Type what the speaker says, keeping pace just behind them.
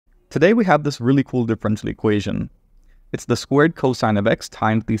Today we have this really cool differential equation. It's the squared cosine of x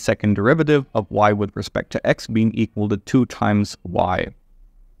times the second derivative of y with respect to x being equal to 2 times y.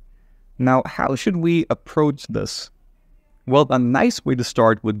 Now, how should we approach this? Well, a nice way to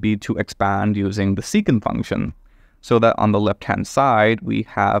start would be to expand using the secant function, so that on the left-hand side we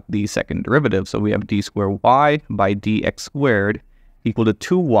have the second derivative. So we have d squared y by dx squared equal to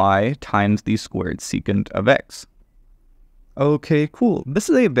 2y times the squared secant of x. Okay, cool. This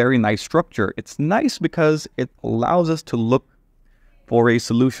is a very nice structure. It's nice because it allows us to look for a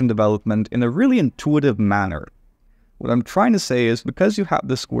solution development in a really intuitive manner. What I'm trying to say is because you have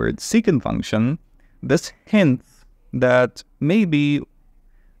the squared secant function, this hints that maybe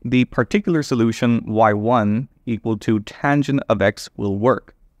the particular solution y1 equal to tangent of x will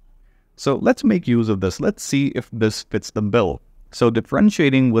work. So let's make use of this. Let's see if this fits the bill. So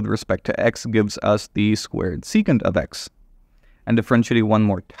differentiating with respect to x gives us the squared secant of x. And differentiating one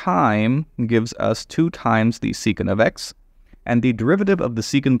more time gives us 2 times the secant of x. And the derivative of the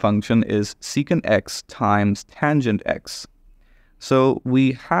secant function is secant x times tangent x. So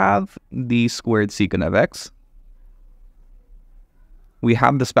we have the squared secant of x. We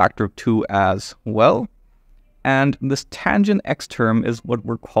have this factor of 2 as well. And this tangent x term is what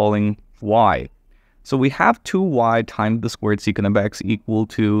we're calling y. So we have 2y times the squared secant of x equal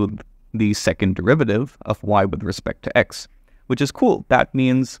to the second derivative of y with respect to x, which is cool. That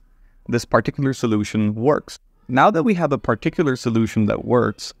means this particular solution works. Now that we have a particular solution that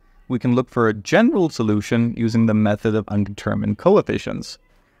works, we can look for a general solution using the method of undetermined coefficients.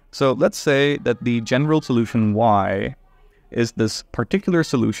 So let's say that the general solution y is this particular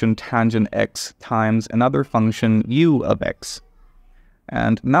solution tangent x times another function u of x.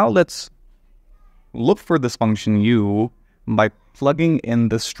 And now let's look for this function u by plugging in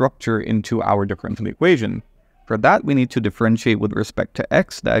the structure into our differential equation. For that, we need to differentiate with respect to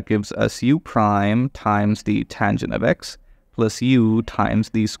x. That gives us u prime times the tangent of x plus u times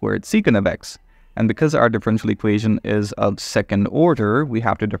the squared secant of x. And because our differential equation is of second order, we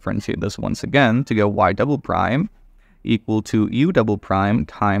have to differentiate this once again to get y double prime equal to u double prime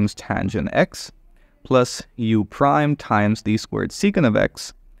times tangent x plus u prime times the squared secant of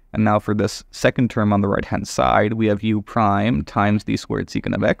x. And now for this second term on the right-hand side, we have u prime times the squared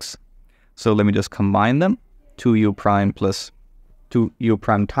secant of x. So let me just combine them. 2u prime plus 2u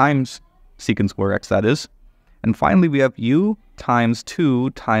prime times secant square x, that is. And finally, we have u times 2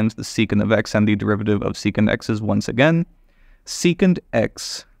 times the secant of x, and the derivative of secant x is once again secant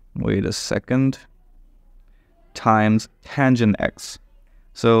x, wait a second, times tangent x.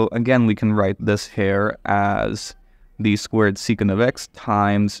 So again, we can write this here as the squared secant of x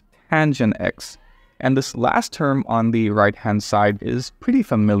times tangent x. And this last term on the right-hand side is pretty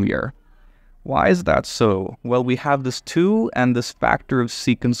familiar. Why is that so? Well, we have this 2 and this factor of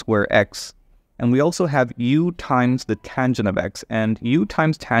secant square x. And we also have u times the tangent of x. And u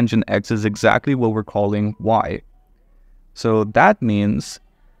times tangent x is exactly what we're calling y. So that means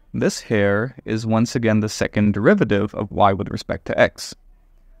this here is once again the second derivative of y with respect to x.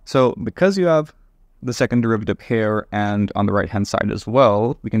 So because you have the second derivative here and on the right-hand side as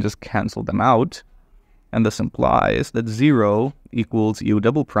well, we can just cancel them out. And this implies that 0 equals u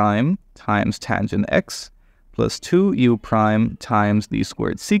double prime times tangent x plus 2u prime times the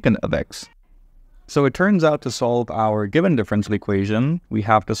squared secant of x. So it turns out to solve our given differential equation, we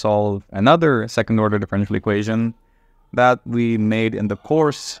have to solve another second-order differential equation that we made in the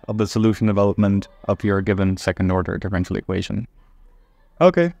course of the solution development of your given second-order differential equation.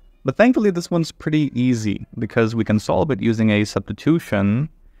 Okay. But thankfully, this one's pretty easy because we can solve it using a substitution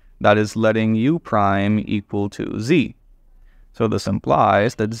that is letting u prime equal to z. So this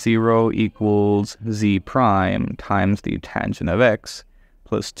implies that 0 equals z prime times the tangent of x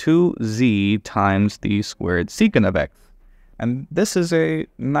plus 2z times the squared secant of x. And this is a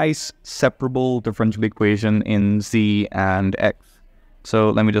nice separable differential equation in z and x.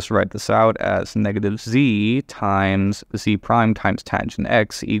 So let me just write this out as negative z times z prime times tangent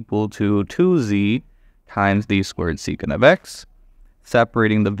x equal to 2z times the squared secant of x.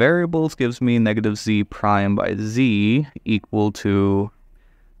 Separating the variables gives me negative z prime by z equal to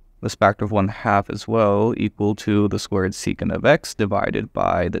this factor of 1/2 as well, equal to the squared secant of x divided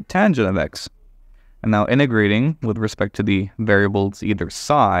by the tangent of x. And now integrating with respect to the variables either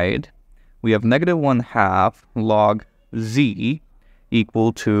side, we have negative 1/2 log z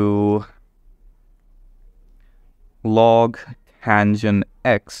equal to log tangent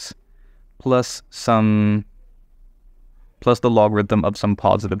x plus the logarithm of some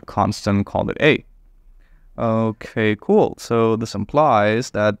positive constant, call it a. Okay, cool. So this implies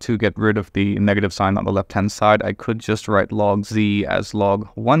that to get rid of the negative sign on the left-hand side, I could just write log z as log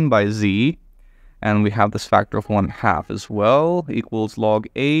 1 by z. And we have this factor of 1/2 as well, equals log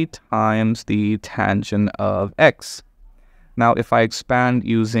a times the tangent of x. Now, if I expand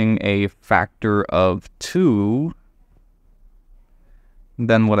using a factor of 2,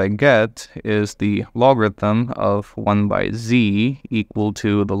 then what I get is the logarithm of 1 by z equal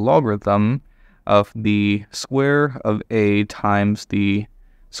to the logarithm of the square of a times the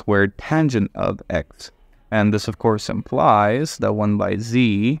squared tangent of x. And this, of course, implies that 1 by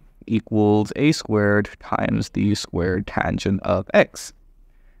z equals a squared times the squared tangent of x.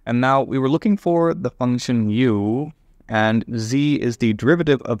 And now we were looking for the function u, and z is the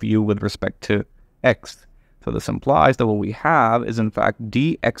derivative of u with respect to x. So this implies that what we have is in fact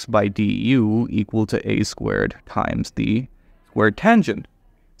dx by du equal to a squared times the squared tangent.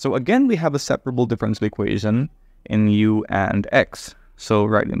 So again, we have a separable differential equation in u and x. So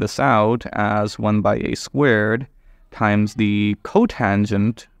writing this out as 1 by a squared times the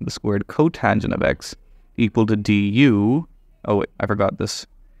cotangent, the squared cotangent of x, equal to du. Oh wait, I forgot this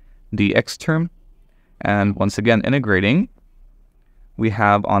dx term. And once again, integrating, we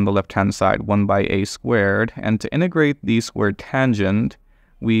have on the left-hand side 1 by a squared. And to integrate the squared tangent,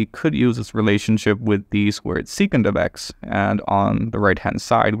 we could use this relationship with the squared secant of x. And on the right-hand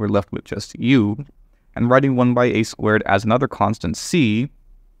side, we're left with just u. And writing 1 by a squared as another constant c,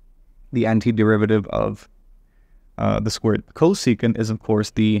 the antiderivative of the squared cosecant is, of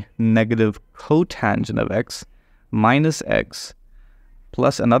course, the negative cotangent of x minus x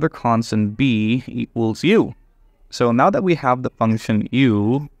plus another constant b equals u. So now that we have the function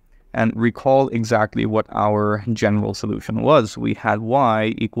u, and recall exactly what our general solution was, we had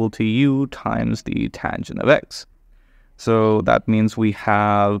y equal to u times the tangent of x. So that means we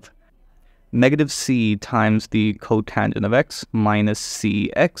have negative c times the cotangent of x minus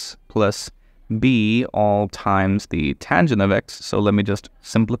cx plus b all times the tangent of x. So let me just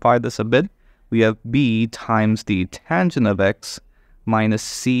simplify this a bit. We have b times the tangent of x minus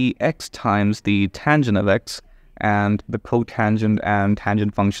cx times the tangent of x, and the cotangent and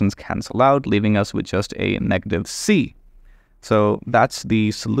tangent functions cancel out, leaving us with just a negative c. So that's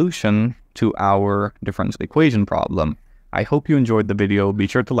the solution to our differential equation problem. I hope you enjoyed the video. Be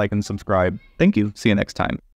sure to like and subscribe. Thank you. See you next time.